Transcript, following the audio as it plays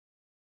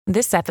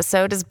This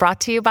episode is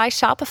brought to you by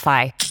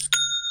Shopify.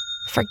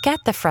 Forget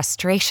the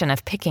frustration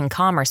of picking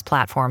commerce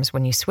platforms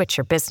when you switch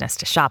your business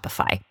to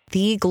Shopify,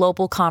 the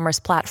global commerce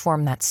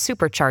platform that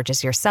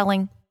supercharges your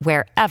selling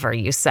wherever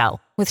you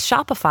sell. With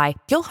Shopify,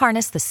 you'll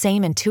harness the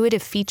same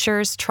intuitive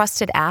features,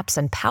 trusted apps,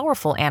 and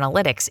powerful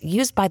analytics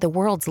used by the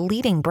world's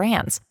leading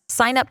brands.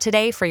 Sign up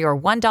today for your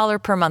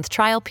 $1 per month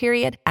trial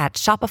period at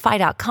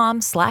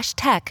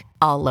shopify.com/tech,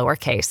 all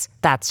lowercase.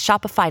 That's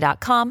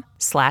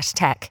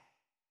shopify.com/tech.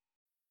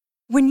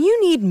 When you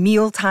need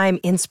mealtime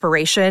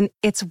inspiration,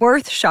 it's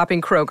worth shopping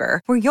Kroger,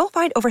 where you'll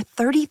find over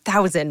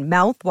 30,000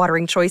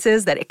 mouth-watering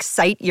choices that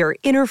excite your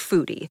inner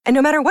foodie. And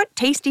no matter what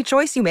tasty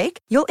choice you make,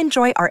 you'll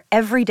enjoy our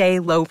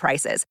everyday low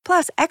prices,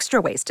 plus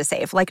extra ways to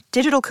save, like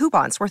digital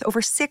coupons worth over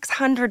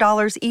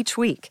 $600 each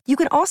week. You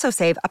can also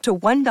save up to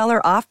 $1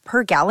 off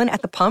per gallon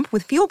at the pump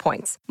with fuel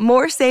points.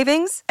 More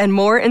savings and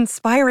more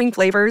inspiring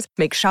flavors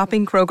make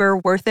shopping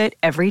Kroger worth it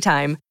every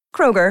time.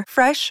 Kroger,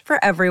 fresh for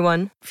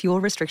everyone.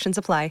 Fuel restrictions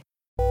apply.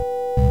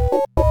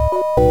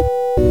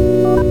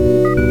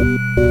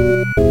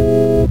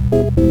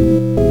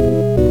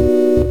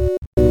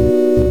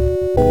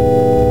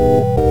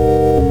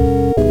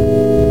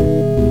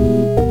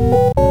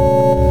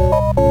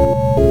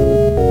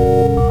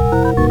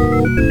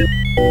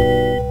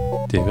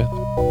 David,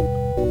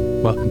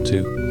 welcome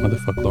to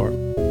Motherfucklore,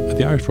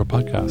 the Irish Lore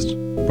podcast,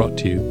 brought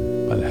to you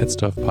by the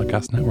Headstuff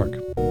Podcast Network.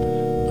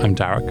 I'm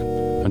Derek.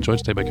 I'm joined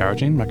today by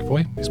Garagine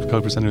McAvoy, who's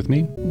co-presenting with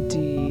me.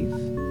 Dave.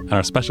 And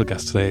our special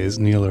guest today is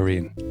Neil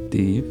Areen.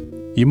 Dave.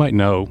 You might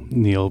know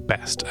Neil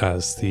best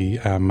as the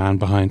man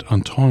behind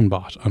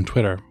AntoineBot on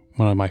Twitter,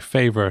 one of my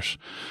favourite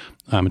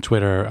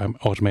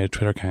automated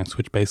Twitter accounts,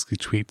 which basically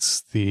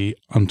tweets the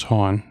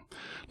Antoine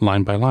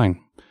line by line.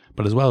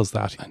 But as well as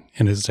that,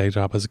 in his day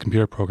job as a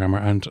computer programmer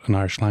and an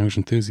Irish language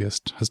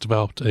enthusiast, has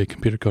developed a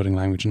computer coding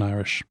language in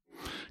Irish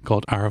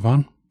called Aravan.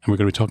 And we're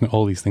going to be talking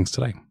all these things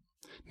today.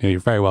 Neil, you're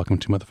very welcome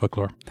to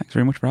Motherfucklore. Thanks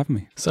very much for having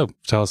me. So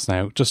tell us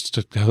now, just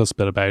to tell us a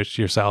bit about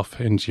yourself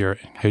and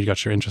how you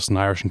got your interest in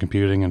Irish and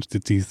computing, and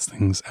did these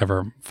things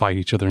ever fight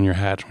each other in your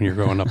head when you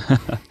were growing up?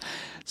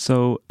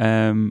 So,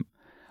 I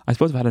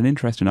suppose I've had an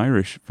interest in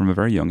Irish from a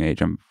very young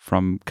age. I'm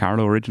from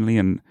Carlow originally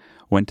and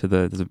went to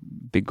there's a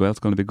big Gael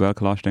school, a big Gael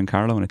Coláiste in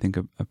Carlow, and I think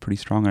a pretty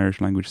strong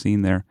Irish language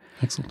scene there.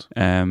 Excellent.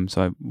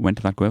 So I went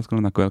to that Gael school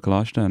and that Gael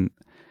Coláiste, and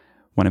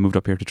when I moved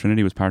up here to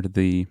Trinity, was part of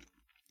the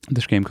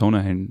Skeim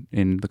Cona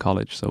in the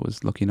college, so I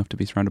was lucky enough to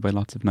be surrounded by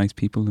lots of nice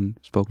people and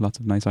spoke lots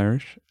of nice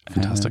Irish.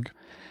 Fantastic.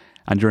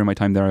 And during my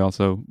time there, I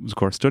also was, of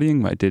course,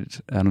 studying. I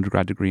did an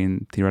undergrad degree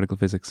in theoretical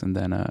physics and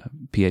then a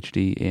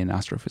PhD in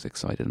astrophysics,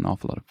 so I did an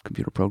awful lot of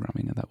computer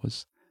programming, and that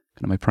was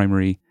kind of my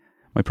primary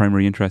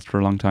interest for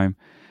a long time.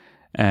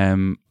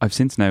 I've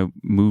since now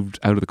moved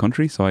out of the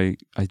country, so I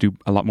do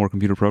a lot more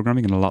computer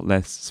programming and a lot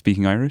less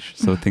speaking Irish,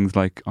 so things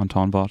like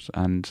AntoineBot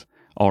and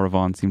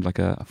Aravan seemed like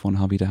a fun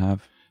hobby to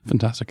have.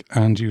 Fantastic.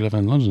 And you live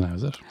in London now,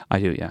 is it? I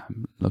do, yeah.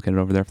 I'm located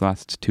over there for the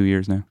last 2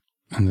 years now.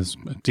 And there's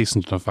a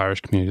decent enough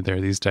Irish community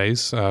there these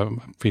days.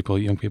 Young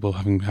people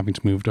having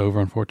to move over,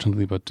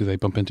 unfortunately, but do they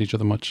bump into each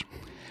other much?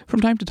 From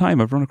time to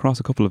time, I've run across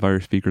a couple of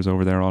Irish speakers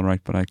over there, all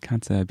right, but I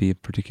can't say I'd be a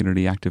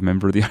particularly active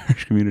member of the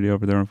Irish community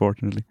over there,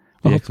 unfortunately.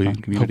 Well, hopefully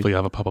you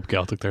have a pop-up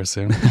Gaelic there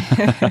soon.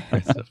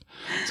 Great stuff.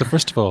 So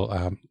first of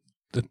all,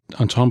 the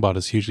AntoineBot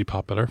is hugely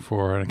popular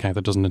for an account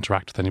that doesn't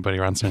interact with anybody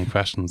or answer any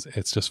questions.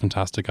 It's just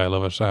fantastic. I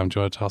love it. Do you want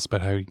to tell us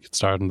about how you get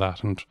started in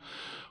that and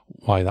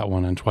why that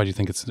one, and why do you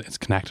think it's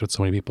connected with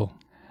so many people?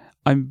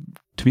 I'm,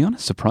 to be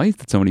honest, surprised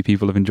that so many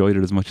people have enjoyed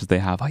it as much as they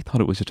have. I thought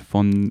it was just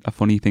a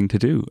funny thing to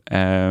do.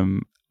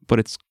 But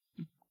it's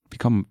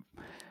become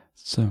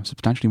so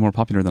substantially more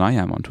popular than I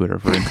am on Twitter,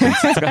 for instance.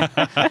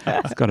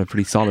 It's got a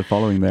pretty solid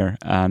following there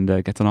and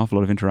gets an awful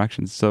lot of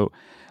interactions. So,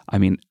 I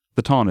mean,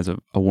 the Táin is a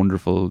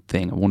wonderful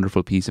thing, a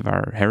wonderful piece of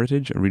our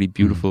heritage, a really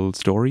beautiful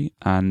story,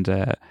 and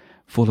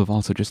full of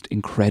also just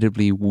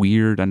incredibly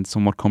weird and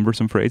somewhat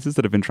cumbersome phrases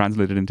that have been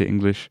translated into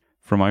English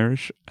from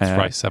Irish.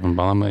 Thrice 7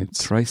 bondmates.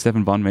 Thrice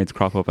 7 bondmates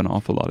crop up an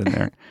awful lot in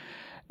there.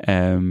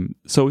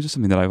 So it's just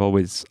something that I've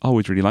always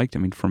really liked. I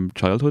mean, from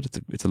childhood,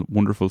 it's a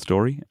wonderful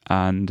story,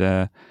 and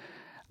I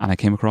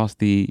came across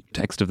the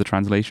text of the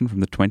translation from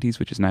the 1920s,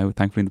 which is now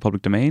thankfully in the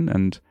public domain,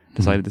 and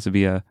decided this would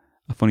be a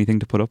funny thing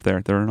to put up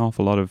there. There are an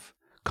awful lot of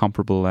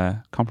comparable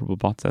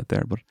bots out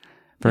there, but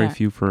very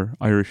few for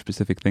Irish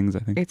specific things, I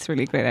think. It's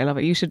really great. I love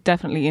it. You should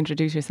definitely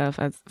introduce yourself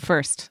as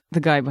first the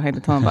guy behind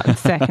the Táin bot, and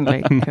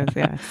secondly,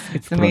 because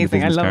it's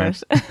amazing. I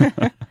love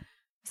it.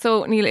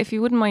 So Neil, if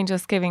you wouldn't mind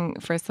just giving,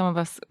 for some of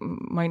us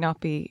might not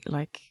be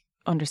like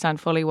understand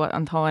fully what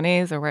Antoine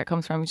is or where it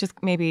comes from, just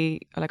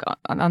maybe like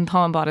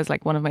AntoineBot is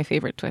like one of my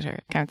favourite Twitter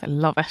accounts. I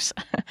love it.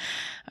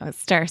 I was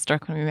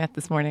starstruck when we met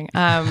this morning.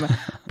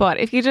 But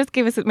if you just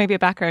give us maybe a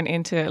background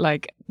into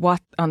like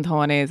what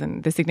Antoine is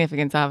and the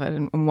significance of it,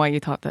 and why you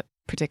thought that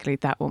particularly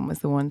that one was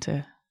the one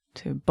to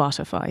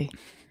botify.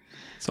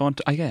 So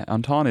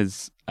Antoine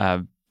is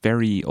a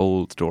very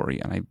old story,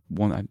 and I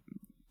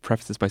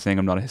preface this by saying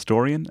I'm not a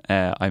historian.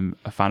 I'm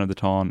a fan of the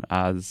Táin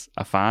as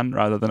a fan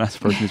rather than as a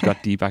person who's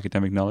got deep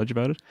academic knowledge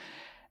about it.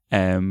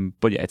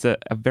 But yeah, it's a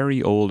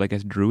very old, I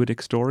guess,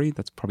 Druidic story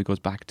that probably goes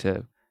back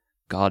to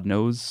God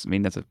knows. I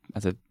mean, as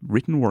a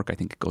written work, I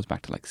think it goes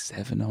back to like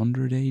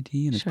 700 AD,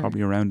 and it's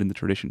probably around in the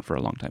tradition for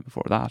a long time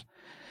before that.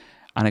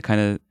 And it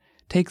kind of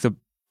takes a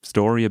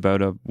story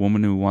about a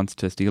woman who wants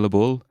to steal a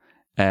bull,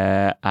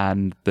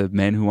 and the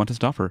men who want to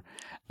stop her,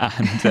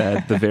 and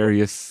the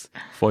various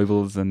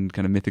foibles and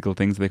kind of mythical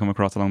things they come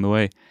across along the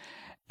way.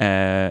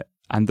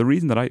 And the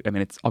reason that I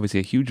mean, it's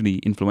obviously a hugely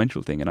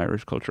influential thing in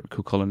Irish culture.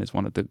 Cuchulainn is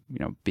one of the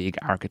big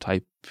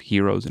archetype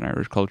heroes in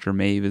Irish culture.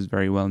 Maeve is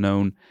very well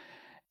known.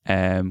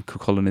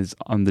 Cuchulainn is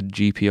on the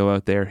GPO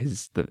out there.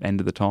 The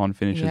end of the Táin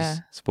finishes,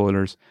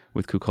 spoilers,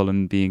 with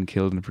Cuchulainn being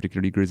killed in a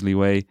particularly grisly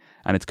way,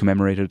 and it's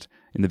commemorated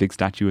in the big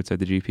statue outside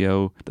the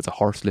GPO. There's a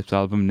Horselips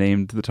album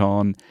named the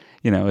Táin.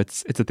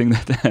 It's a thing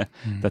that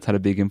that's had a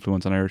big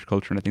influence on Irish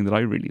culture, and a thing that I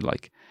really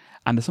like.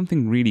 And there's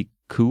something really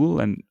cool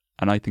and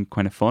I think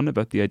kind of fun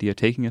about the idea of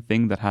taking a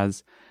thing that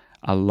has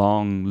a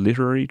long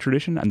literary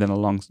tradition and then a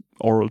long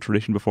oral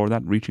tradition before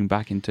that, reaching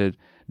back into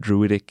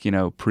Druidic,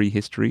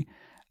 prehistory,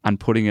 and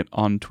putting it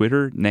on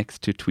Twitter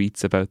next to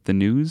tweets about the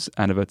news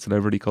and about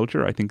celebrity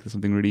culture. I think there's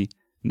something really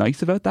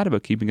nice about that,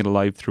 about keeping it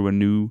alive through a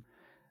new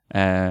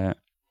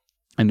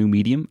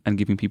medium and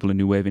giving people a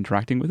new way of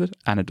interacting with it.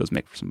 And it does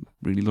make for some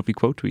really lovely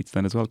quote tweets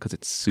then as well, because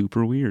it's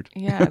super weird.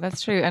 Yeah,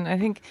 that's true. And I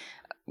think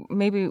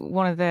maybe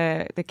one of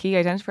the key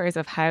identifiers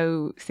of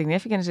how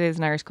significant it is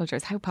in Irish culture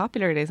is how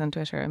popular it is on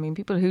Twitter. I mean,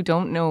 people who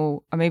don't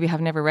know or maybe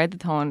have never read the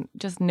Táin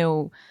just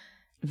know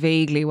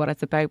vaguely what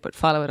it's about, but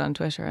follow it on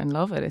Twitter and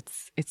love it.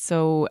 It's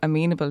so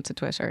amenable to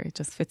Twitter. It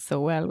just fits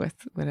so well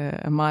with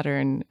a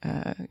modern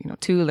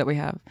tool that we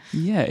have.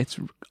 Yeah, it's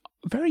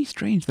very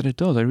strange that it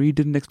does. I really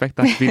didn't expect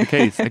that to be the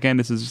case. Again,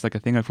 this is just like a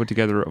thing I put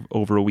together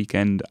over a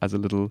weekend as a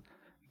little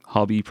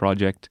hobby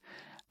project.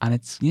 And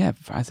it's,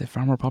 I say,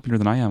 far more popular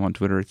than I am on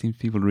Twitter. It seems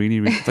people really,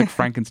 it's like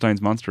Frankenstein's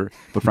monster,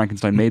 but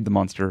Frankenstein made the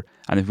monster,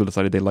 and people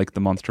decided they liked the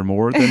monster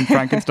more than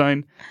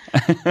Frankenstein.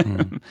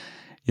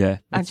 Yeah.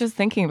 I'm just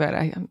thinking about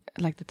it.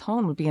 Like the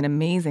Táin would be an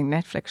amazing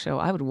Netflix show.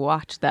 I would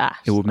watch that.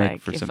 It would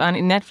make for if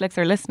any Netflix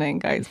are listening,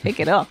 guys, pick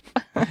it up.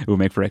 It would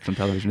make for excellent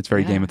television. It's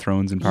very Game of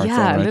Thrones in parts.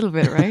 Yeah, a little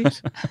bit,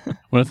 right?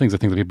 One of the things I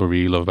think that people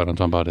really love about An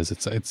Táin Bad is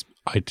it's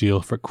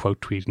ideal for quote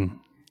tweeting.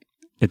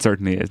 It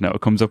certainly is. Now, it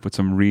comes up with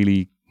some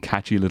really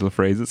catchy little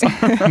phrases.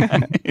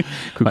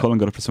 Cuchulainn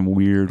got up to some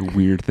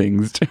weird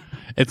things.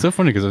 It's so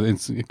funny because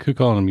it's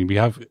Cuchulainn. I mean, we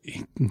have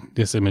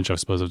this image, I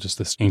suppose, of just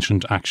this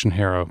ancient action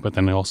hero, but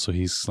then also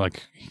he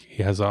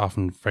has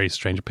often very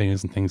strange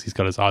opinions and things. He's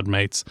got his odd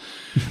mates.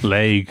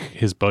 Laig,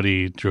 his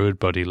druid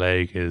buddy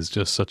Laig, is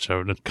just such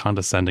a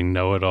condescending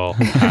know-it-all,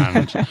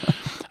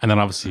 and then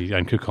obviously,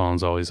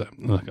 Cuchulainn's always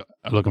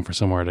looking for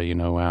somewhere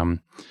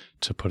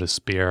to put a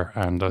spear.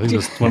 And I think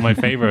just one of my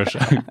favourite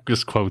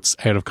just quotes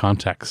out of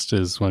context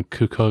is when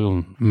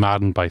Cuchulainn,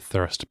 maddened by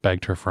thirst,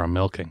 begged her for a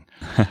milking.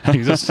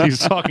 He's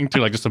talking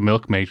to just a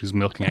milkmaid who's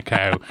milking a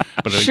cow.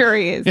 But sure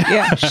he is.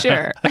 Yeah,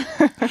 sure.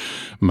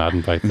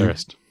 Maddened by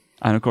thirst.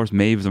 And of course,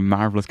 Maeve is a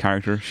marvellous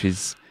character.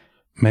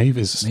 Maeve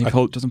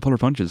doesn't pull her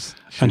punches.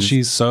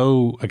 She's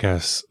so, I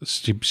guess,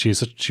 she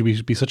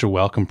would be such a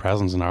welcome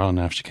presence in Ireland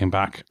now if she came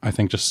back. I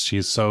think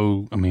she's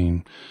so,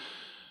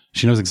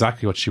 she knows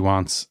exactly what she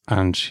wants,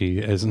 and she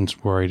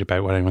isn't worried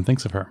about what anyone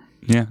thinks of her.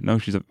 Yeah, no,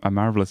 she's a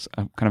marvelous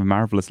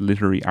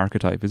literary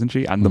archetype, isn't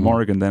she? And the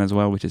Morrigan then as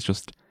well, which is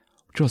just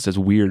as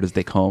weird as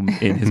they come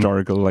in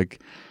historical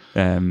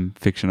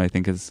fiction. I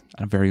think is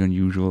a very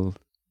unusual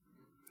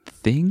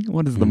thing.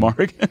 What is the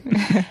Morrigan?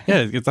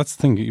 Yeah, that's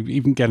the thing.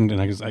 Even getting an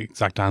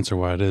exact answer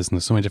what it is, and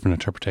there's so many different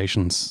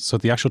interpretations. So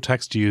the actual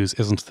text you use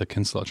isn't the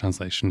Kinsella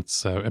translation;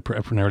 it's an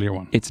earlier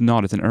one. It's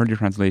not. It's an earlier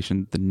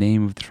translation. The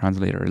name of the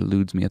translator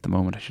eludes me at the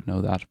moment. I should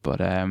know that, but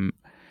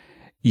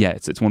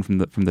it's one from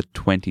the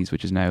 20s,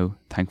 which is now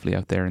thankfully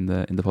out there in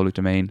the public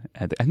domain.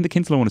 I think the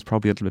Kinsella one is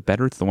probably a little bit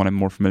better. It's the one I'm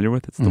more familiar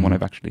with. It's the one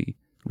I've actually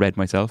read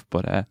myself,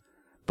 but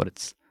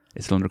it's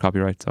still under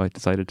copyright, so I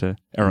decided to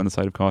err on the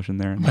side of caution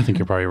there. I think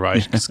you're probably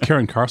right. Because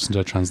Kieran Carson did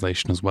a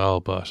translation as well,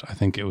 but I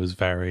think it was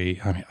I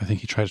think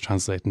he tried to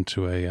translate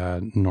into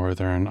a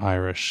Northern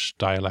Irish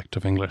dialect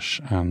of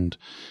English, and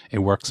it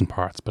works in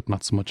parts, but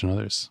not so much in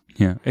others.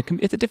 Yeah,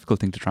 it's a difficult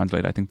thing to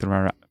translate. I think there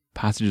are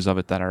passages of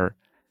it that are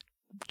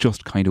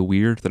just kind of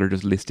weird, that are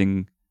just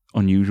listing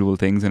unusual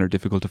things and are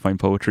difficult to find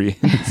poetry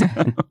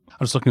in.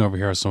 I was looking over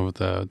here at some of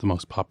the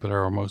most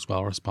popular or most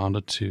well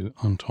responded to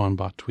An Táin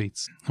Bad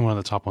tweets, and one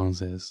of the top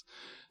ones is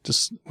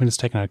just when it's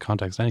taken out of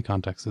context, any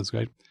context is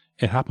great.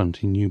 It happened,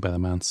 he knew by the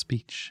man's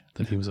speech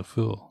that he was a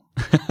fool.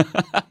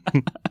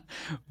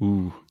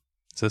 Ooh.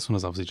 So this one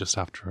is obviously just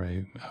after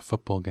a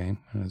football game,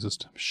 and it's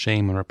just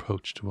shame and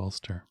reproach to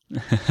Ulster.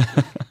 I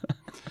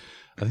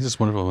think it's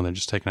wonderful when they're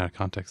just taken out of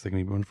context. They can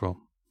be wonderful.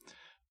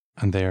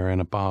 And they are in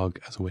a bog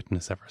as a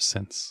witness ever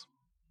since.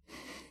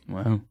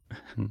 Wow.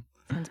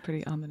 Sounds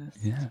pretty ominous.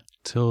 Yeah.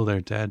 Till their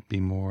dead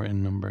be more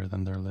in number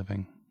than their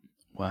living.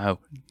 Wow.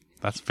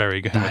 That's very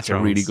good. That's a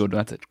really good,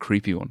 that's a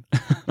creepy one.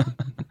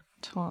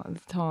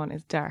 Táin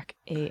is dark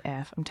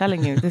AF. I'm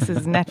telling you, this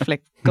is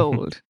Netflix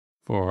gold.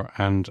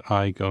 And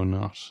I go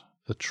not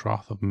The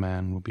troth of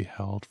men will be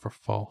held for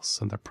false,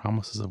 and their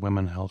promises of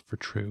women held for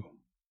true.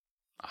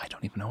 I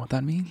don't even know what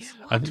that means.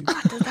 What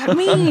does that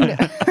mean?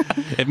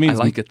 It means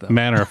I like it, though.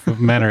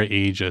 men are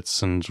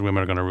Egypts and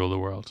women are going to rule the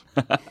world.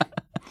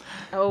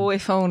 Oh,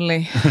 if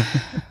only.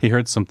 He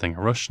heard something,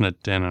 a rush and a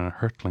din and a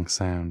hurtling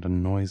sound, a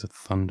noise of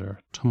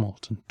thunder,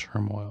 tumult and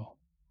turmoil.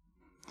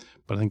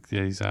 But I think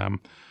these,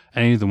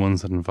 any of the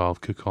ones that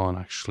involve Cuchulainn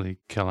actually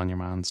killing your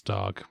man's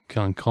dog,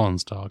 killing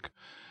Cullen's dog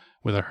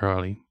with a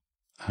hurley,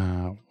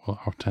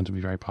 will tend to be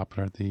very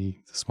popular, the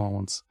small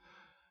ones.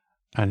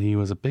 And he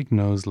was a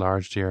big-nosed,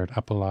 large-eared,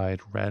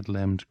 apple-eyed,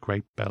 red-limbed,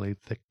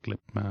 grape-bellied,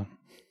 thick-lipped man.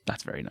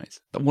 That's very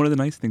nice. One of the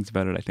nice things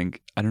about it, I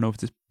think, I don't know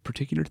if it's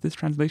particular to this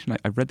translation.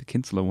 I've read the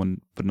Kinsella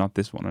one, but not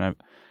this one. And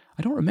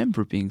I don't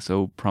remember it being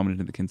so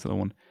prominent in the Kinsella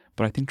one.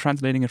 But I think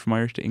translating it from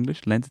Irish to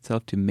English lends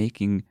itself to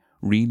making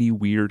really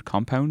weird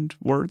compound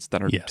words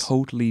that are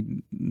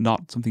totally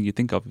not something you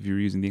think of if you're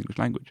using the English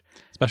language.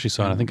 Especially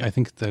so, and I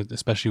think that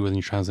especially when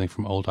you're translating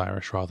from Old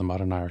Irish rather than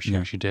Modern Irish, you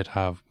actually did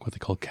have what they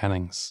call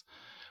kennings,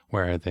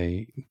 where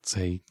they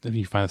say,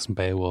 you find this in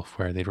Beowulf,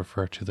 where they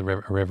refer to the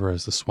river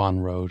as the Swan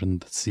Road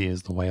and the sea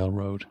as the Whale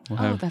Road.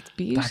 Wow. Oh, that's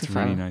beautiful. That's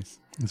really nice.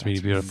 It's really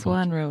beautiful.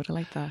 Swan Road, I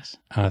like that.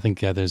 And I think,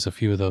 there's a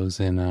few of those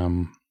in,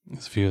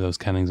 there's a few of those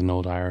kennings in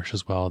Old Irish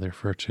as well. They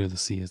refer to the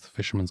sea as the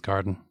Fisherman's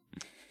Garden.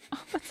 Oh,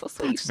 that's so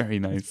sweet. That's very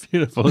nice.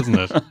 Beautiful, isn't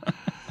it?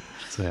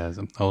 So yeah,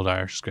 Old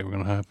Irish is great. We're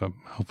going to have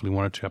hopefully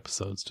 1 or 2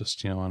 episodes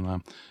just,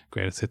 on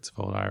greatest hits of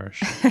Old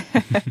Irish.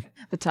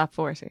 The top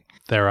 40.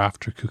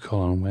 Thereafter,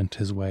 Cuchulainn went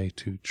his way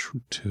to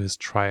his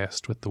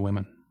tryst with the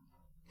women.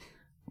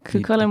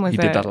 Cuchulainn was he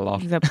did that a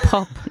lot. He's a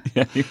pup.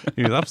 Yeah, he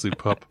was an absolute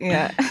pup.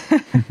 Yeah.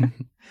 I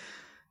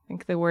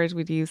think the word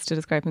we'd use to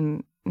describe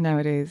him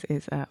nowadays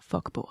is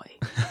fuck boy.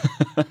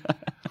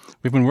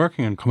 We've been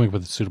working on coming up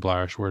with a suitable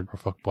Irish word for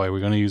fuck boy. We're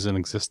going to use an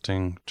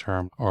existing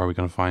term, or are we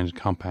going to find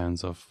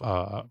compounds of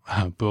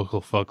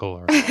buckle, fuckle,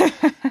 or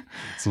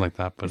something like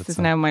that? But this is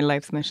now my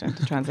life's mission,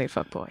 to translate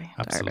fuck boy.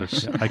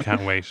 Absolutely. I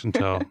can't wait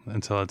until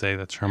a day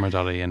that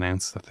Terma.ie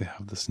announce that they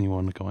have this new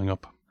one going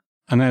up.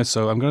 And now,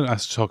 so I'm going to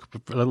ask you to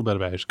talk a little bit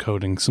about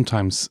coding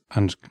sometimes,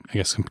 and I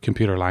guess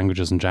computer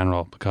languages in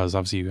general, because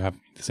obviously you have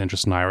this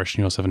interest in Irish and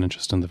you also have an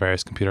interest in the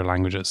various computer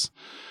languages.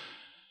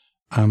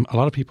 A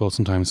lot of people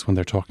sometimes when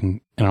they're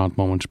talking in an odd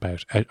moment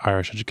about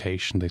Irish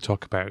education, they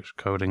talk about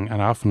coding,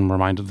 and I often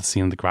reminded the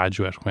scene in The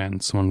Graduate when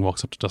someone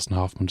walks up to Dustin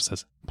Hoffman and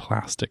says,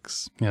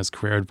 plastics, as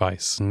career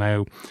advice. And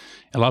now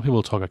a lot of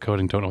people talk about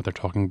coding, don't know what they're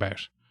talking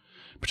about,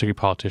 particularly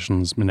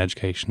politicians in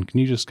education. Can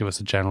you just give us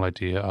a general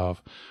idea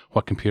of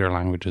what computer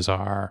languages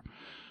are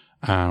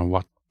and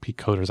what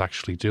coders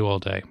actually do all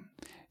day?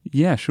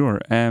 Yeah,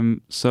 sure.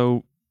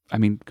 So, I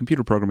mean,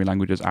 computer programming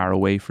languages are a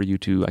way for you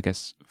to, I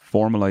guess,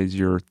 formalize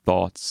your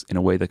thoughts in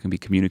a way that can be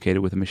communicated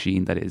with a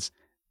machine that is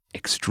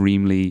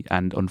extremely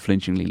and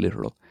unflinchingly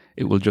literal.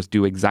 It will just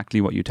do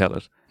exactly what you tell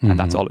it, and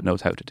that's all it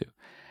knows how to do.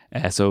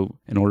 So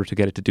in order to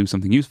get it to do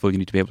something useful, you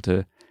need to be able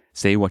to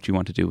say what you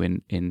want to do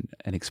in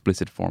an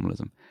explicit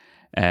formalism.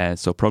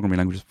 So programming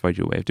languages provide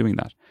you a way of doing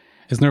that.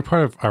 Isn't there a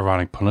part of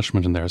ironic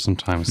punishment in there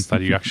sometimes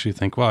that you actually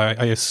think, well,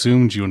 I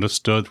assumed you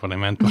understood what I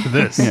meant by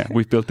this? Yeah,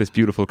 we've built this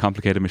beautiful,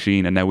 complicated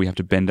machine and now we have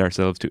to bend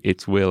ourselves to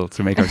its will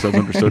to make ourselves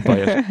understood by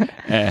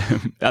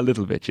it. A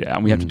little bit, yeah.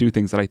 And we have to do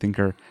things that I think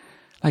are,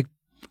 like,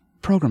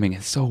 programming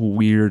is so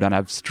weird and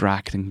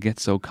abstract and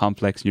gets so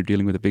complex and you're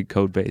dealing with a big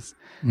code base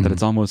that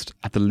it's almost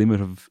at the limit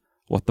of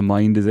what the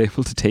mind is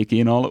able to take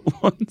in all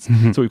at once.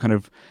 So we kind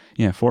of,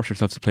 force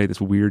ourselves to play this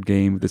weird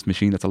game with this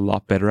machine that's a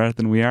lot better at it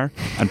than we are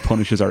and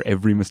punishes our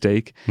every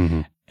mistake.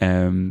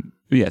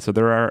 So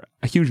there are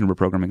a huge number of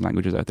programming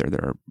languages out there.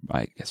 There are,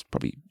 I guess,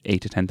 probably 8,000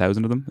 to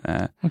 10,000 of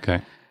them.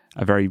 Okay.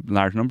 A very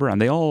large number,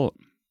 and they all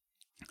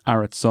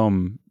are at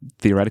some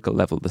theoretical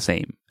level the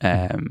same.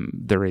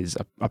 There is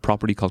a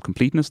property called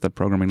completeness that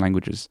programming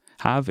languages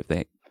have if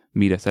they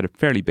meet a set of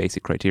fairly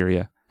basic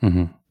criteria.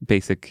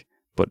 Basic,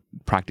 but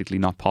practically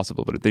not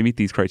possible. But if they meet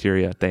these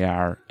criteria, they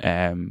are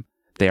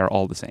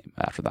all the same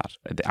after that.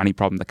 Any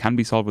problem that can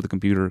be solved with a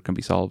computer can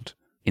be solved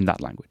in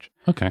that language.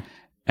 Okay.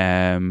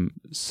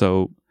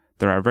 So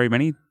there are very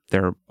many.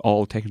 They're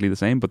all technically the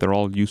same, but they're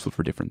all useful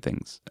for different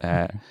things.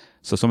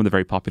 So some of the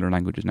very popular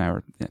languages now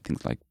are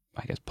things like,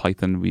 I guess,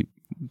 Python,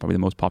 probably the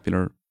most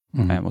popular,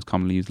 most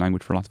commonly used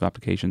language for lots of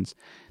applications.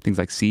 Things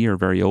like C are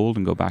very old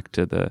and go back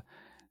to the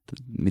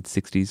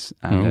mid-60s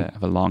and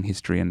have a long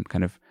history and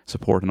kind of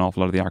support an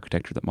awful lot of the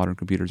architecture that modern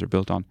computers are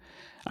built on.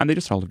 And they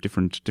just all have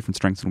different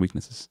strengths and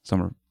weaknesses.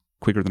 Some are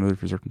quicker than others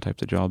for certain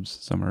types of jobs.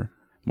 Some are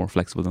more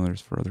flexible than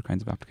others for other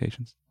kinds of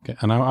applications. Okay,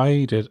 and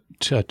I did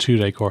a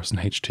 2-day course in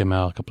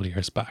HTML a couple of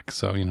years back,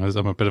 so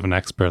I'm a bit of an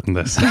expert in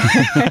this.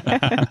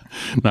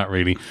 Not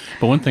really,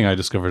 but one thing I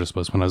discovered, I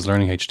suppose, when I was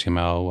learning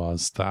HTML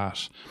was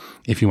that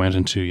if you went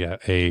into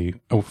a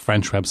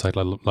French website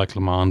like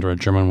Le Monde or a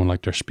German one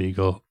like Der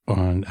Spiegel,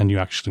 and you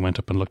actually went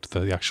up and looked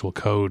at the actual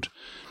code,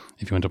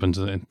 if you went up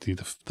into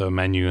the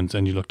menu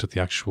and you looked at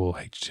the actual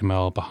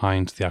HTML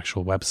behind the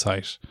actual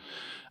website,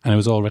 and it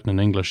was all written in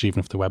English, even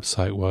if the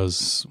website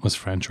was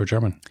French or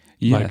German.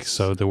 Like, Yes.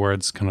 so the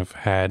words kind of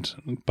head,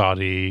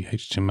 body,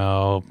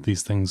 HTML,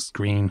 these things,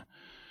 green,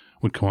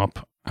 would come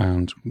up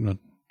and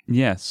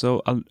Yeah,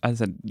 so as I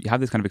said, you have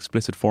this kind of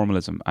explicit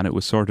formalism, and it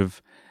was sort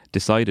of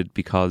decided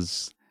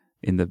because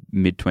in the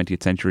mid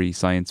 20th century,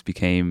 science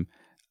became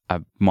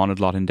a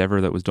monoglot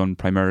endeavor that was done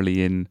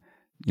primarily in,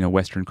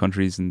 Western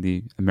countries, and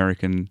the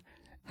American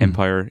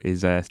empire is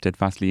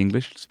steadfastly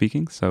English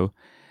speaking. So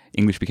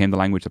English became the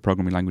language that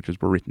programming languages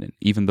were written in,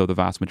 even though the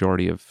vast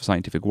majority of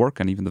scientific work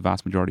and even the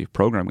vast majority of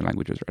programming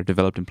languages are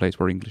developed in places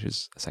where English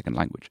is a second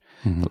language.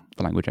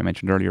 The language I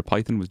mentioned earlier,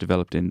 Python, was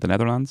developed in the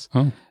Netherlands.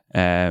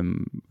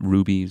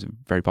 Ruby is a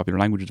very popular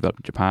language,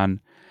 developed in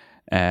Japan.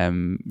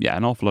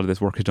 An awful lot of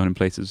this work is done in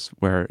places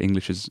where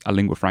English is a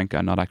lingua franca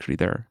and not actually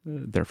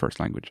their first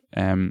language.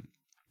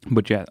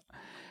 But yeah,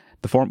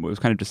 the form was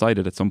kind of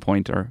decided at some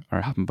point, or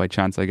happened by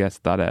chance, I guess,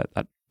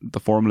 that the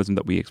formalism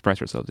that we express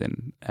ourselves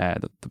in,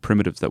 the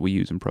primitives that we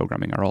use in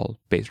programming, are all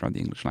based around the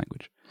English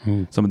language.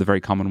 Some of the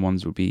very common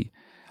ones would be,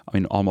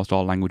 almost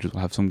all languages will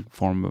have some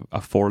form of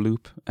a for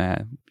loop.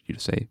 You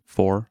just say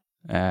for,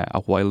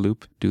 a while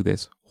loop, do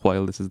this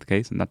while this is the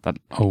case, and that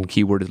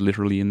keyword is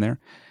literally in there.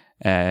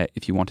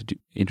 If you wanted to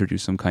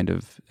introduce some kind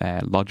of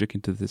logic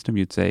into the system,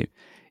 you'd say,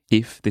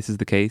 if this is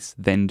the case,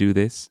 then do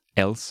this,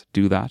 else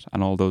do that,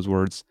 and all those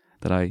words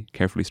that I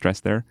carefully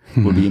stressed there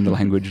will be in the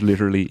language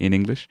literally in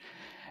English.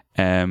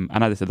 And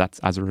as I said, that's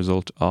as a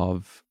result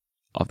of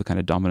the kind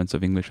of dominance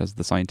of English as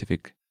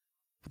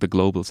the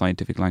global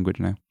scientific language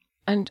now.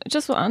 And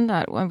just on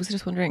that, I was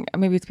just wondering,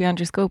 maybe it's beyond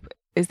your scope,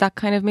 is that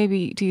kind of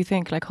maybe, do you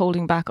think, like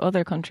holding back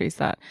other countries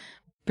that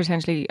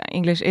potentially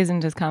English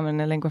isn't as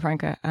common a lingua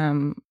franca,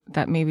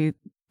 that maybe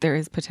there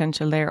is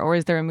potential there, or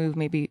is there a move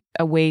maybe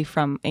away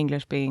from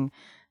English being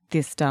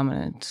this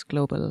dominant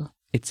global?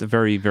 It's a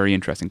very, very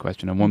interesting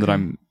question, and one that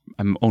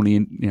I'm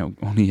only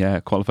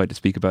qualified to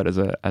speak about as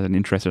an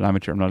interested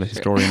amateur. I'm not a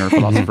historian or a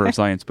philosopher of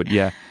science, but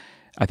yeah,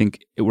 I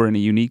think we're in a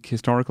unique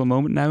historical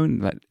moment now in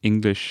that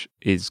English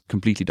is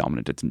completely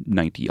dominant. It's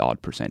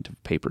 90%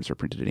 of papers are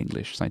printed in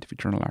English, scientific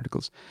journal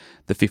articles.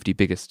 The 50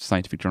 biggest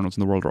scientific journals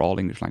in the world are all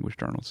English language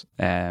journals.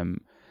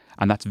 And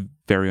that's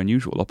very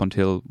unusual up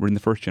until we're in the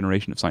first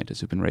generation of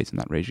scientists who've been raised in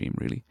that regime,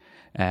 really.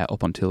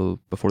 Up until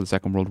before the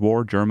Second World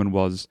War, German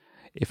was,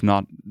 if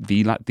not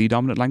the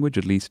dominant language,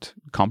 at least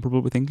comparable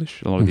with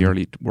English. A lot of the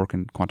early work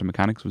in quantum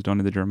mechanics was done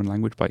in the German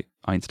language by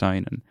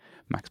Einstein and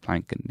Max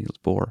Planck and Niels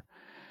Bohr.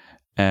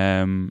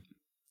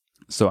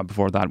 So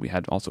before that, we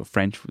had also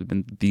French, which had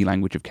been the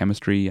language of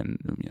chemistry, and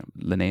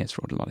Linnaeus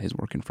wrote a lot of his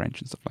work in French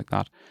and stuff like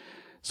that.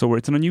 So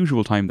it's an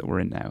unusual time that we're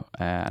in now,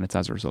 and it's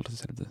as a result, as I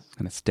said, of the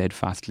kind of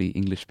steadfastly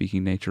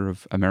English-speaking nature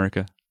of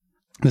America.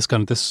 This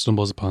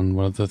stumbles upon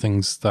one of the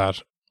things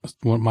that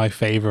my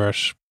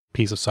favorite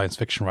piece of science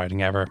fiction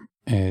writing ever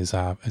is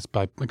it's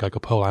by a guy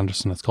called Poul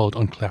Anderson. It's called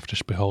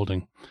Uncleftish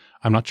Beholding.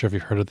 I'm not sure if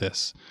you've heard of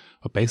this,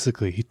 but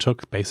basically he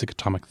took basic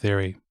atomic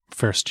theory,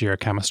 first year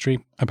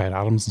chemistry about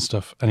atoms and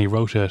stuff, and he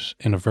wrote it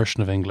in a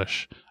version of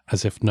English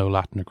as if no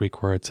Latin or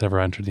Greek words had ever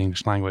entered the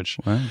English language.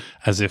 Wow.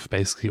 As if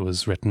basically it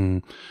was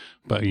written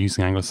by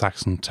using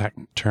Anglo-Saxon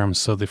terms.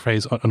 So the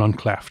phrase an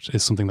uncleft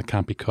is something that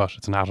can't be cut.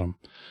 It's an atom.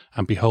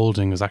 And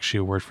beholding is actually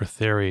a word for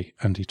theory,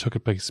 and he took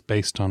it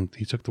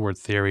he took the word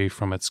theory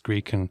from its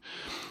Greek and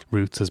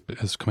roots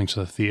as coming to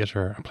the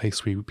theatre, a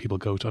place where people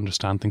go to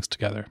understand things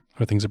together,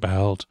 where things are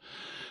beheld.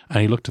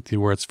 And he looked at the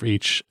words for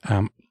each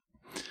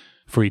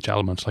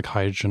element, like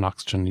hydrogen,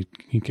 oxygen.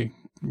 He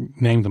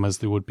named them as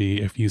they would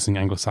be if using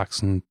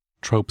Anglo-Saxon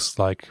tropes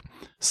like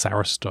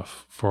sour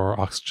stuff for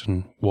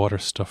oxygen, water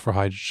stuff for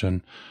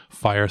hydrogen,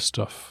 fire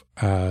stuff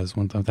as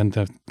one. Then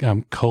the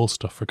coal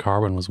stuff for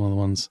carbon was one of the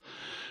ones.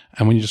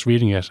 And when you're just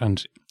reading it,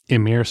 and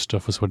Ymir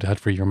stuff was what they had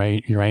for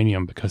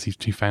uranium, because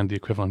he found the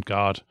equivalent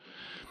god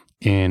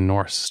in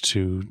Norse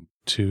to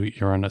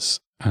Uranus.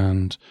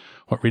 And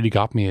what really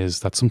got me is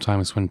that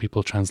sometimes when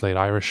people translate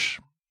Irish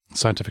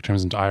scientific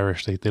terms into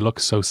Irish, they look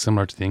so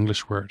similar to the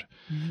English word,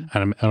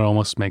 and it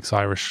almost makes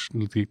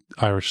the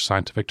Irish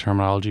scientific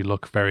terminology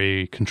look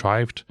very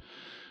contrived.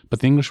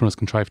 But the English one is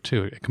contrived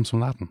too. It comes from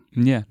Latin.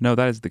 Yeah, no,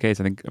 that is the case.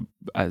 I think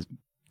as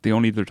the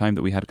only other time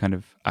that we had kind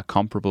of a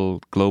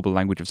comparable global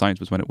language of science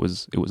was when it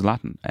was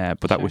Latin,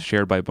 but that was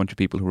shared by a bunch of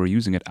people who were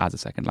using it as a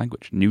second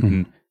language.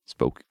 Newton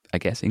spoke, I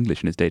guess,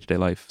 English in his day-to-day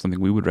life, something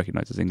we would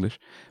recognize as English,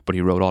 but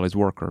he wrote all his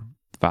work, or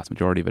the vast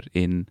majority of it,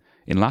 in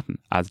Latin,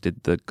 as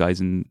did the guys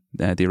in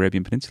the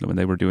Arabian Peninsula when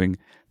they were doing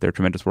their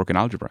tremendous work in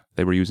algebra.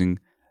 They were using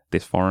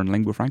this foreign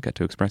lingua franca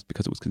to express,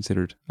 because it was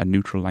considered a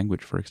neutral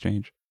language for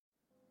exchange.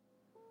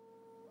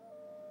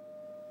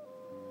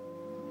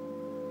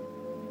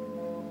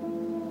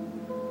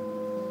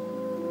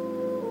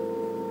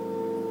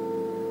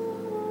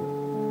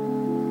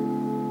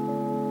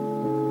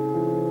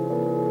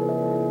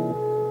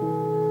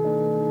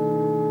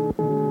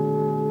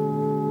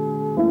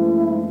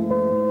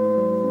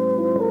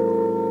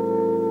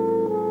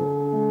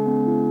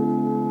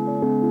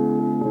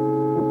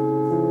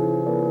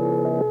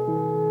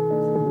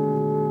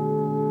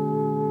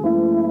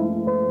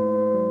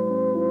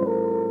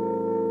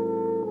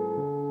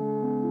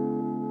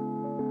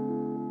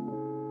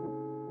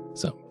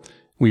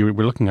 we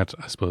were looking at,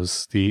 I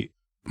suppose, the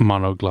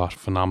monoglot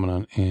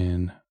phenomenon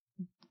in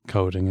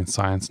coding and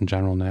science in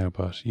general now,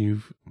 but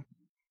you've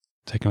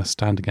taken a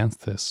stand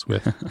against this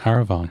with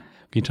Aravon.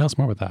 Can you tell us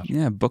more about that?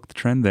 Yeah, buck the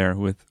trend there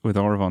with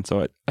Aravon.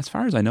 So as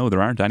far as I know,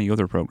 there aren't any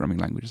other programming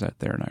languages out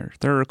there in Irish.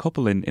 There are a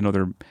couple in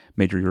other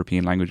major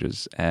European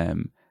languages,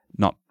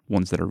 not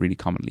ones that are really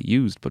commonly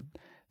used, but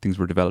things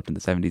were developed in the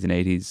 70s and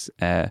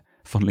 80s.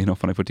 Funnily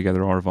enough, when I put together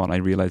Aravon, I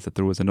realised that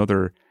there was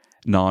another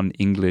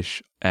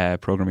non-English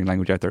programming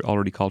language out there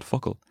already called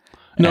Fuckle.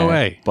 No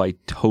way. By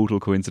total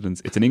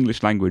coincidence. It's an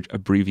English language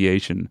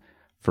abbreviation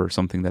for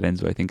something that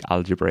ends with, I think,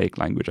 algebraic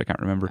language. I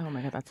can't remember. Oh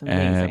my God, that's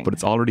amazing. But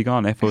it's already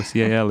gone.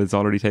 FOCAL is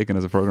already taken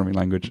as a programming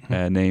language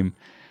name.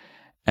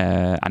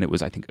 And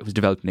I think it was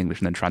developed in English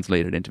and then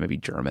translated into maybe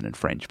German and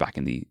French back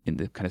in the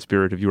kind of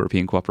spirit of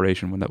European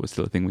cooperation when that was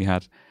still a thing we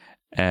had.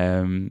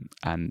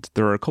 And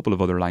there are a couple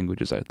of other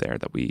languages out there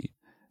that we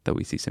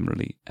see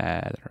similarly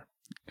that are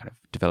kind of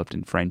developed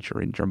in French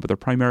or in German, but they're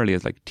primarily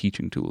as like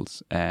teaching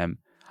tools.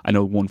 I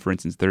know one, for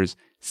instance, there's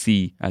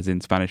C as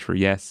in Spanish for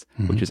yes,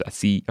 which is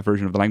a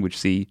version of the language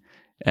C,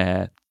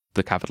 the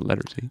capital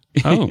letter C,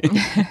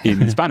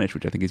 in Spanish,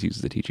 which I think is used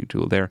as a teaching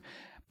tool there.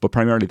 But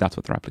primarily that's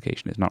what their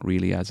application is, not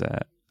really as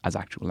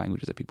actual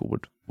languages that people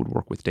would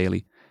work with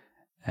daily.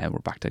 We're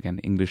back to, again,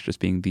 English just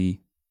being the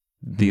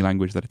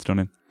language that it's done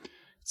in.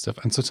 Stuff.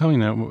 And so tell me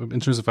now, in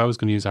terms of if I was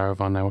going to use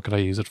Aravon now, what could I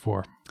use it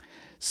for?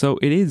 So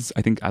it is,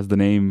 I think, as the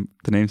name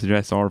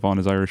suggests, Aravon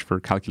is Irish for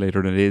calculator,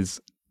 and it is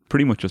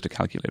pretty much just a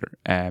calculator.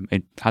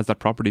 It has that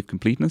property of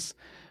completeness,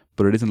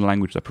 but it isn't a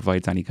language that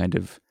provides any kind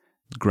of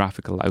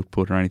graphical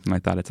output or anything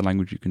like that. It's a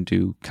language you can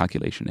do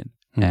calculation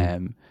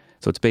in.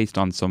 So it's based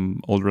on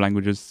some older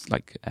languages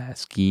like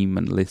Scheme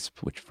and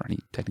Lisp, which for any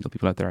technical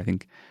people out there, I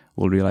think,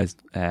 will realise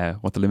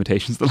what the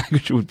limitations of the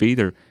language would be.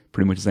 They're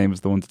pretty much the same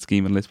as the ones that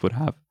Scheme and Lisp would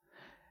have.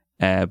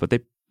 But they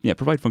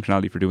provide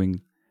functionality for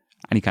doing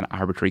any kind of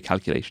arbitrary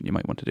calculation you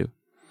might want to do.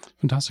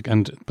 Fantastic.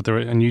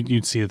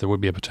 You'd see that there would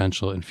be a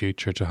potential in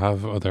future to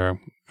have other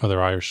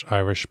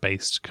Irish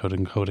based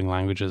coding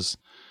languages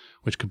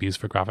which could be used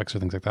for graphics or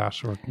things like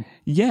that. Or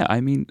yeah,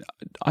 I mean,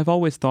 I've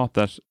always thought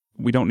that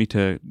we don't need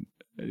to.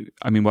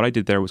 I mean, what I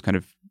did there was kind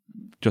of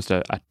just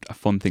a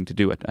fun thing to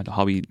do, a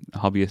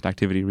hobbyist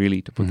activity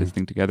really, to put this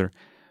thing together.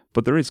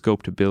 But there is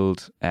scope to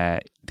build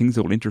things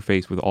that will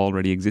interface with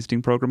already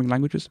existing programming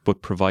languages,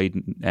 but provide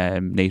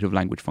native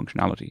language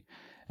functionality.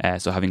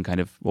 So having kind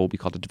of what we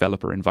call a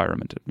developer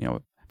environment,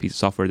 a piece of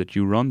software that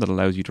you run that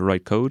allows you to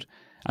write code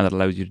and that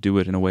allows you to do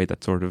it in a way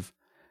that sort of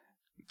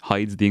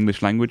hides the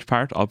English language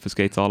part,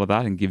 obfuscates all of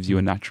that, and gives you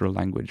a natural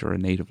language or a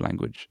native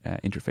language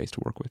interface to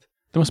work with.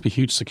 There must be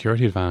huge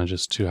security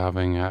advantages to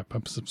having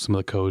some of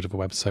the code of a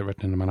website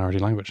written in a minority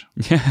language.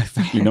 Yeah,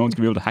 exactly. No one's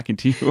going to be able to hack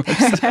into you.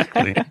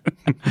 Exactly.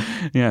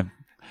 Yeah.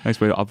 Nice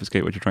way to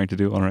obfuscate what you're trying to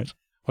do. All right.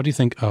 What do you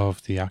think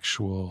of the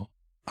actual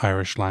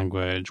Irish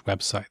language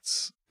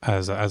websites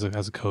as a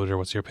coder?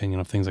 What's your opinion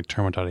of things like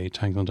Terma.ie,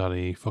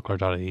 Tanglin.ie,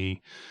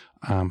 Fuckler.ie,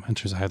 in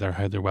terms of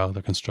how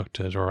they're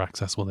constructed or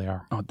accessible they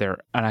are? Oh, they're,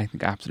 and I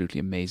think, absolutely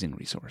amazing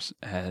resource.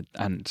 And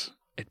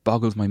it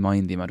boggles my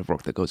mind the amount of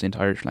work that goes into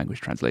Irish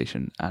language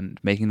translation, and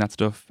making that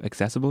stuff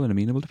accessible and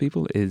amenable to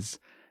people is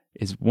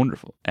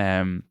wonderful.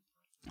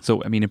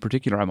 So I mean, in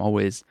particular, I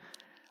always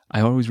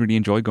really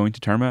enjoy going to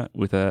Terma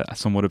with a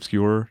somewhat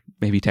obscure,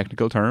 maybe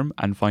technical term,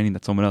 and finding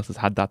that someone else has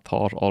had that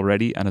thought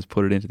already and has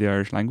put it into the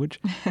Irish language.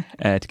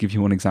 To give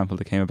you one example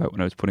that came about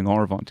when I was putting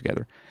Aravon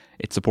together,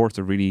 it supports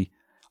a really,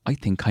 I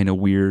think, kind of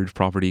weird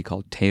property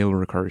called tail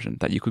recursion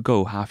that you could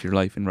go half your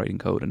life in writing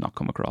code and not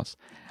come across.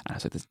 And I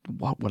was like,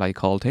 what would I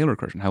call tail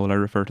recursion? How will I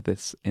refer to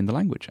this in the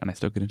language? And I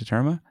stuck it into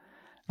Terma,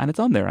 and it's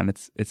on there, and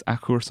it's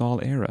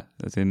accursal era,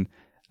 as in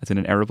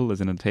an arable,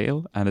 as in a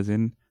tail, and as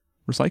in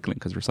recycling,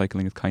 because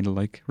recycling is kind of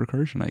like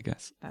recursion, I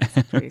guess.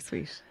 That's pretty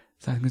sweet.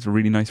 So I think it's a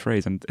really nice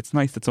phrase, and it's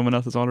nice that someone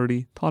else has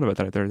already thought about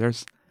that out there.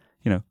 There's,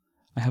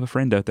 I have a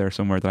friend out there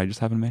somewhere that I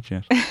just haven't met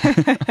yet.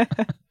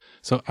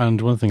 So,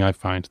 and one thing I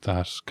find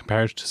that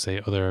compared to,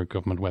 say, other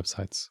government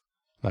websites,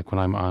 like when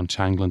I'm on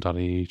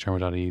Tanglin.ie,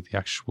 Terma.ie, the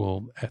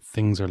actual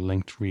things are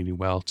linked really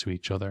well to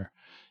each other.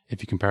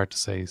 If you compare it to,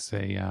 say,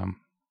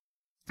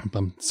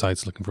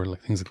 sites looking for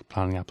like things like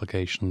planning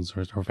applications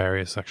or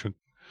various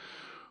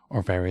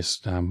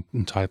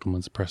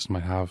entitlements a person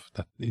might have,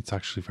 that it's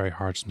actually very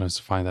hard sometimes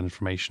to find that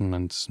information,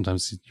 and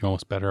sometimes you're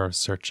almost better off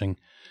searching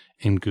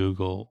in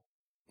Google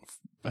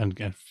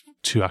and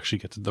to actually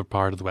get to the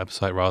part of the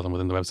website rather than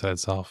within the website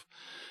itself.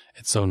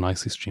 It's so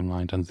nicely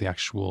streamlined, and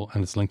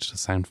it's linked to the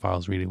sound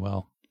files really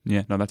well.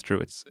 Yeah, no, that's true.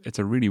 It's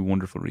a really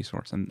wonderful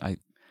resource, and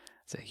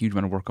it's a huge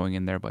amount of work going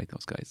in there by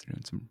those guys. They're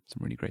doing some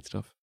really great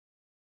stuff.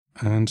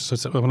 And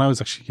so when I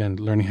was actually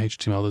learning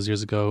HTML those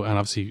years ago, and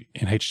obviously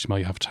in HTML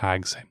you have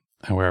tags,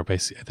 and where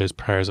basically there's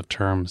pairs of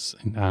terms,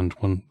 and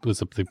one was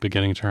the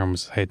beginning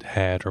terms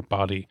head or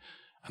body,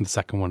 And the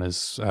second one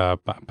is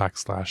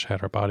backslash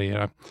head or body.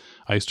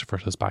 I used to refer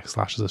to those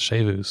backslashes as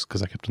Shavus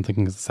because I kept on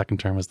thinking the second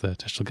term was the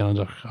Tishel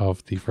Ganadach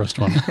of the first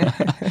one.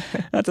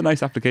 That's a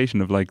nice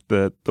application of like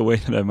the way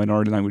that a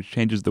minority language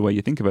changes the way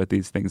you think about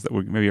these things that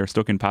we maybe are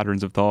stuck in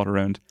patterns of thought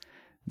around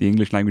the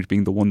English language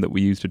being the one that we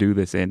use to do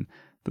this in.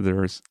 That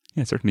there's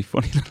certainly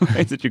funny little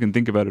ways that you can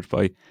think about it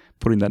by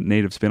putting that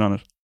native spin on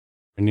it.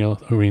 Neil,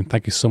 Irene,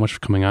 thank you so much for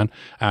coming on.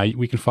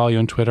 We can follow you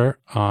on Twitter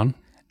on...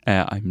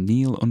 I'm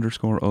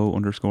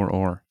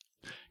Neil_O_R.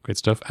 Great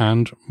stuff.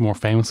 And more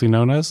famously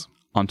known as?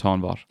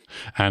 Antonbot.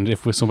 And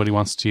if somebody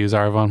wants to use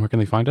Arvon, where can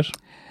they find it?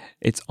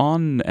 It's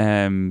on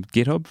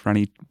GitHub. For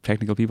any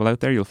technical people out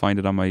there, you'll find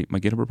it on my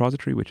GitHub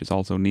repository, which is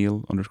also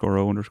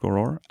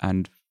Neil_O_R.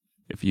 And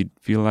if you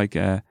feel like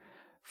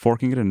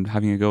forking it and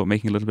having a go at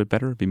making it a little bit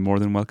better, it'd be more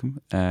than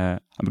welcome. I'm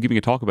giving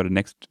a talk about it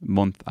next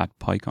month at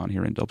PyCon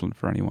here in Dublin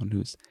for anyone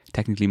who's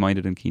technically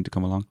minded and keen to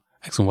come along.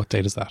 Excellent. What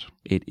date is that?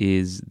 It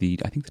is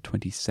I think the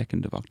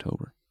 22nd of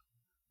October.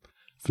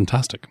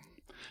 Fantastic.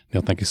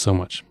 Neil, thank you so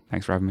much.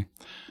 Thanks for having me.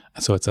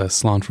 So it's a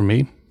slán from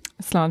me.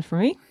 A slán from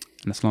me.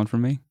 And a slán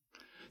from me.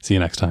 See you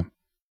next time.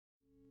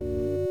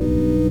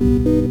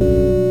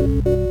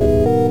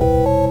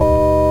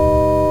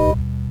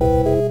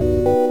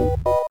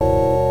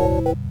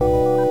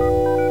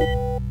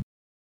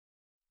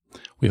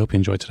 We hope you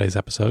enjoyed today's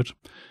episode.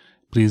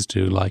 Please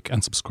do like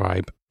and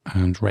subscribe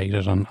and rate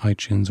it on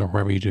iTunes or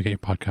wherever you do get your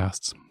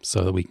podcasts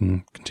so that we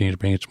can continue to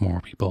bring it to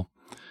more people.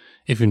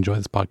 If you enjoy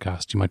this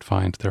podcast, you might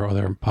find there are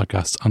other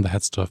podcasts on the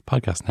Head Stuff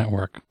Podcast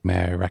Network.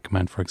 May I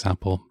recommend, for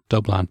example,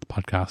 Dubland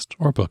Podcast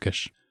or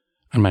Bookish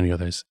and many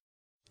others.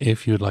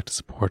 If you would like to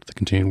support the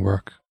continuing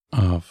work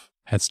of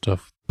Head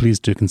Stuff,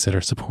 please do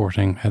consider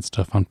supporting Head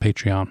Stuff on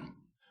Patreon.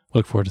 We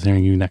look forward to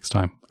hearing you next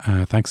time.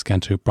 Thanks again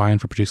to Brian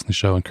for producing the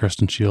show and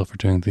Kirsten Shield for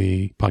doing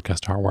the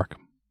podcast artwork.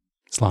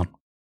 Slán.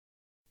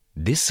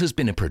 This has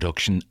been a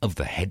production of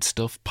the Head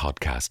Stuff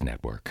Podcast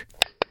Network.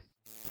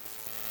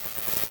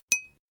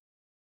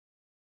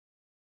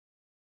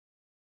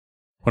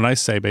 When I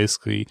say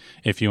basically,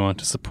 if you want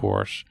to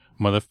support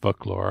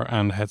Motherfucklore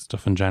and Head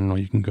Stuff in general,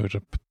 you can go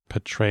to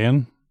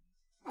Patreon.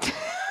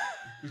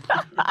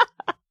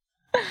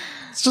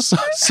 It's just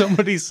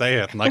somebody say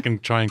it and I can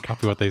try and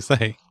copy what they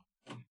say.